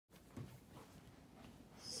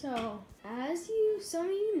So, as some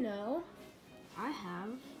of you know, I have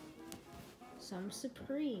some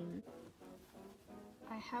Supreme.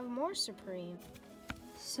 I have more Supreme.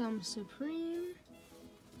 Some Supreme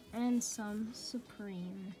and some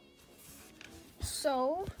Supreme.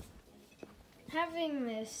 So, having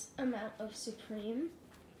this amount of Supreme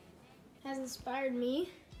has inspired me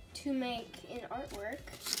to make an artwork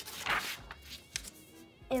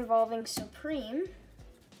involving Supreme,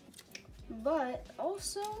 but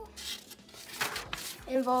also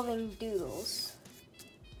involving doodles.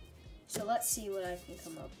 So let's see what I can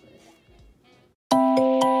come up with.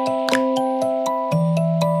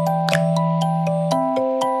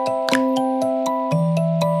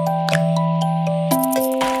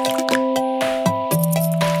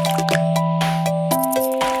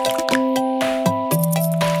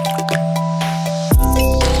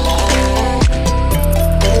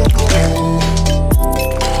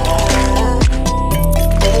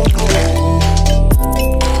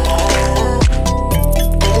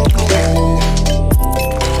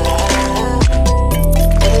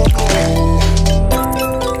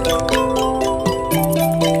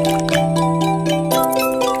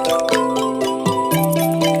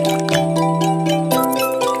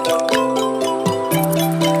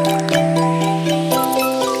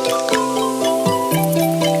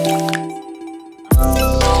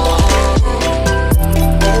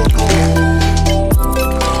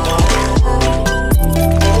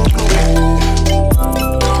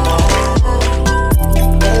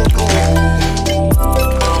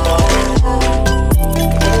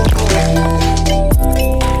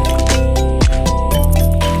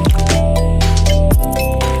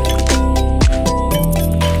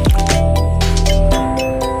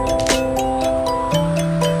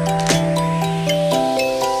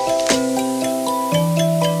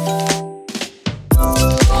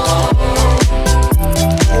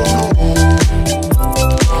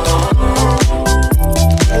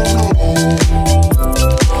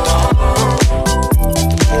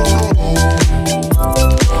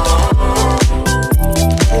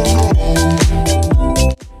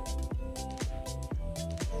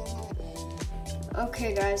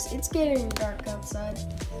 Okay guys, it's getting dark outside,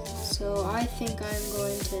 so I think I'm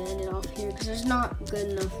going to end it off here because there's not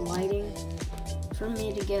good enough lighting for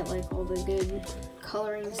me to get like all the good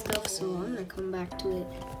coloring stuff, so I'm gonna come back to it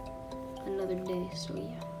another day, so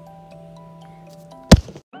yeah.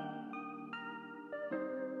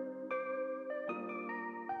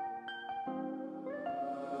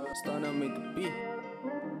 Starting to make a beat.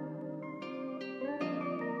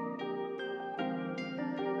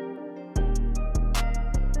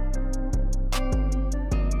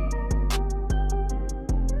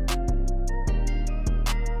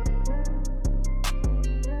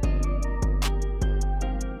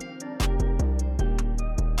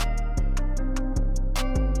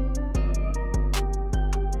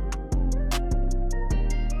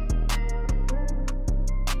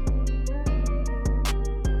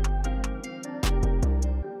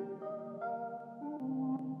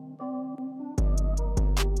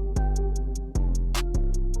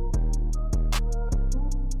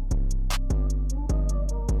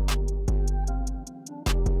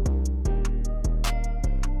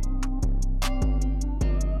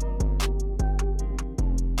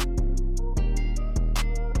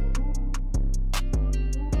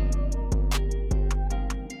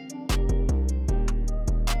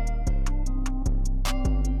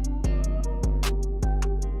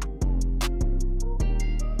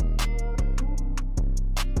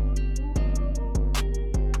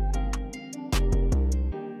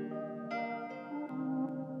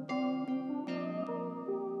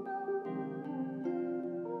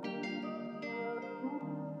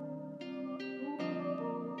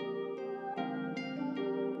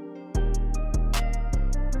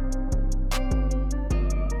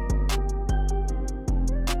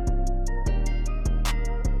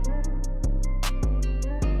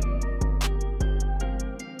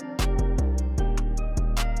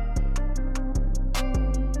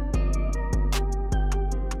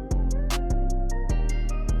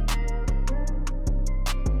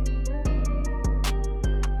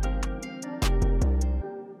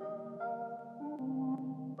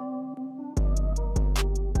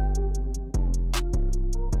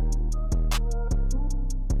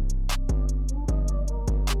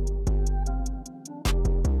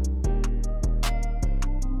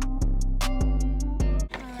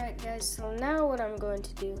 So now what I'm going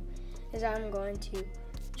to do is I'm going to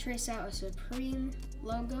trace out a Supreme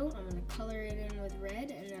logo. I'm going to color it in with red,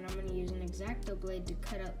 and then I'm going to use an X-Acto blade to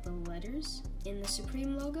cut out the letters in the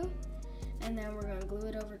Supreme logo. And then we're going to glue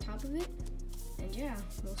it over top of it. And yeah,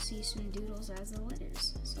 we'll see some doodles as the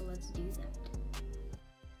letters. So let's do that.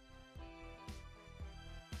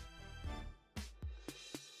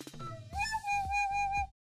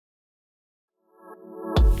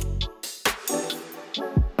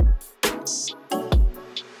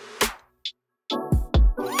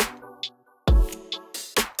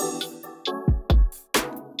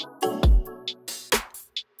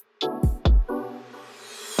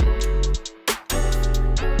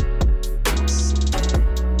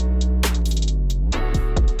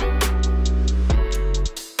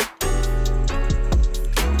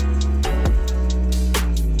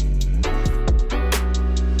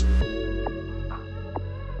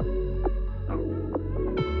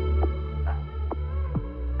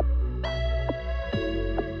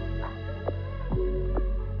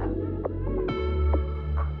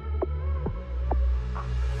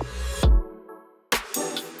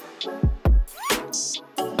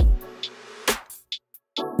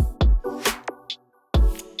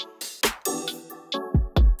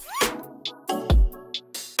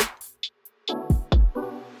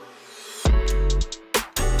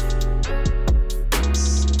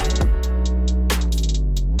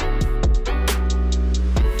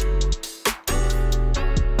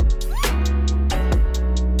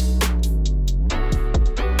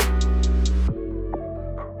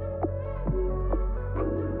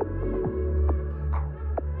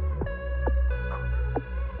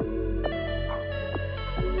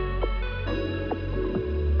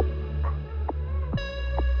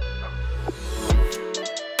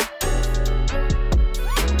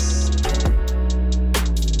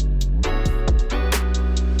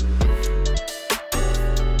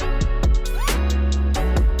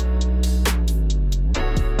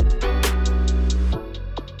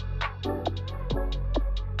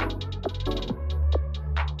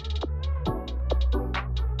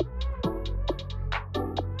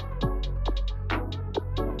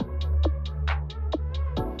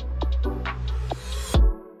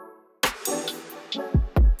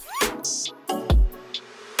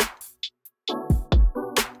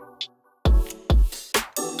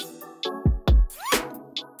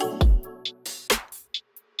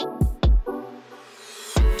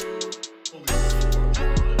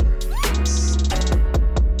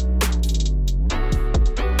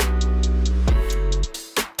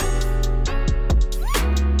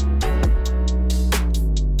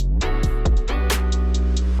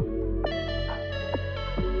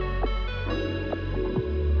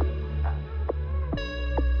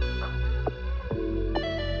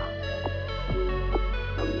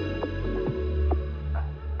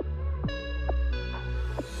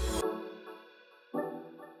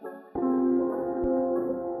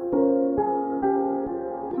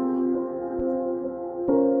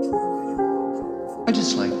 I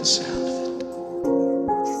just like the sound of it.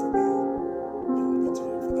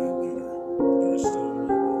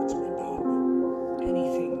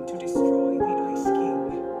 Anything to destroy the Ice King.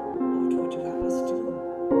 What would you have us do?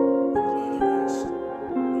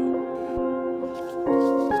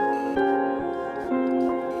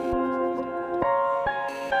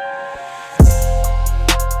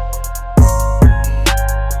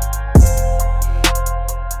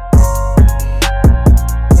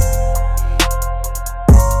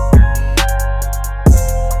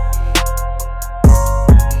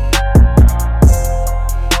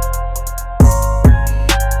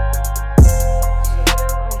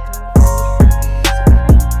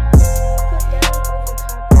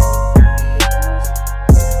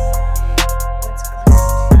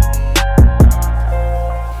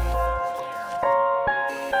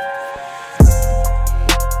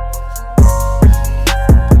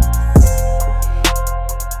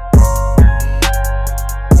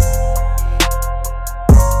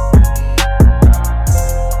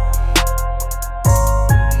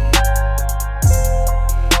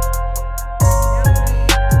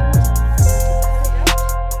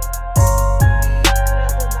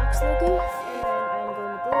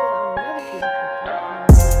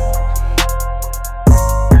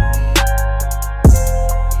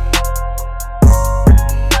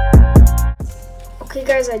 Okay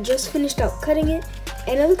guys, I just finished out cutting it,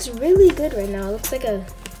 and it looks really good right now. It looks like a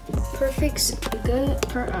perfect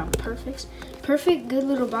good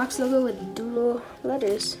little box logo with Doodle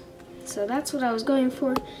letters. So that's what I was going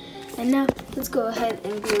for. And now let's go ahead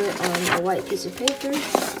and glue it on a white piece of paper.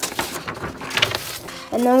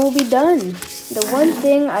 And then we'll be done. The one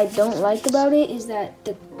thing I don't like about it is that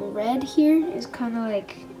the red here is kind of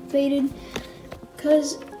like faded,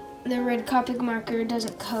 because the red Copic marker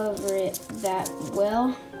doesn't cover it that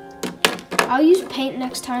well. I'll use paint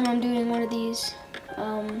next time I'm doing one of these.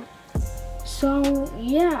 So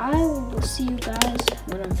yeah, I will see you guys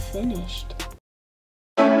when I'm finished.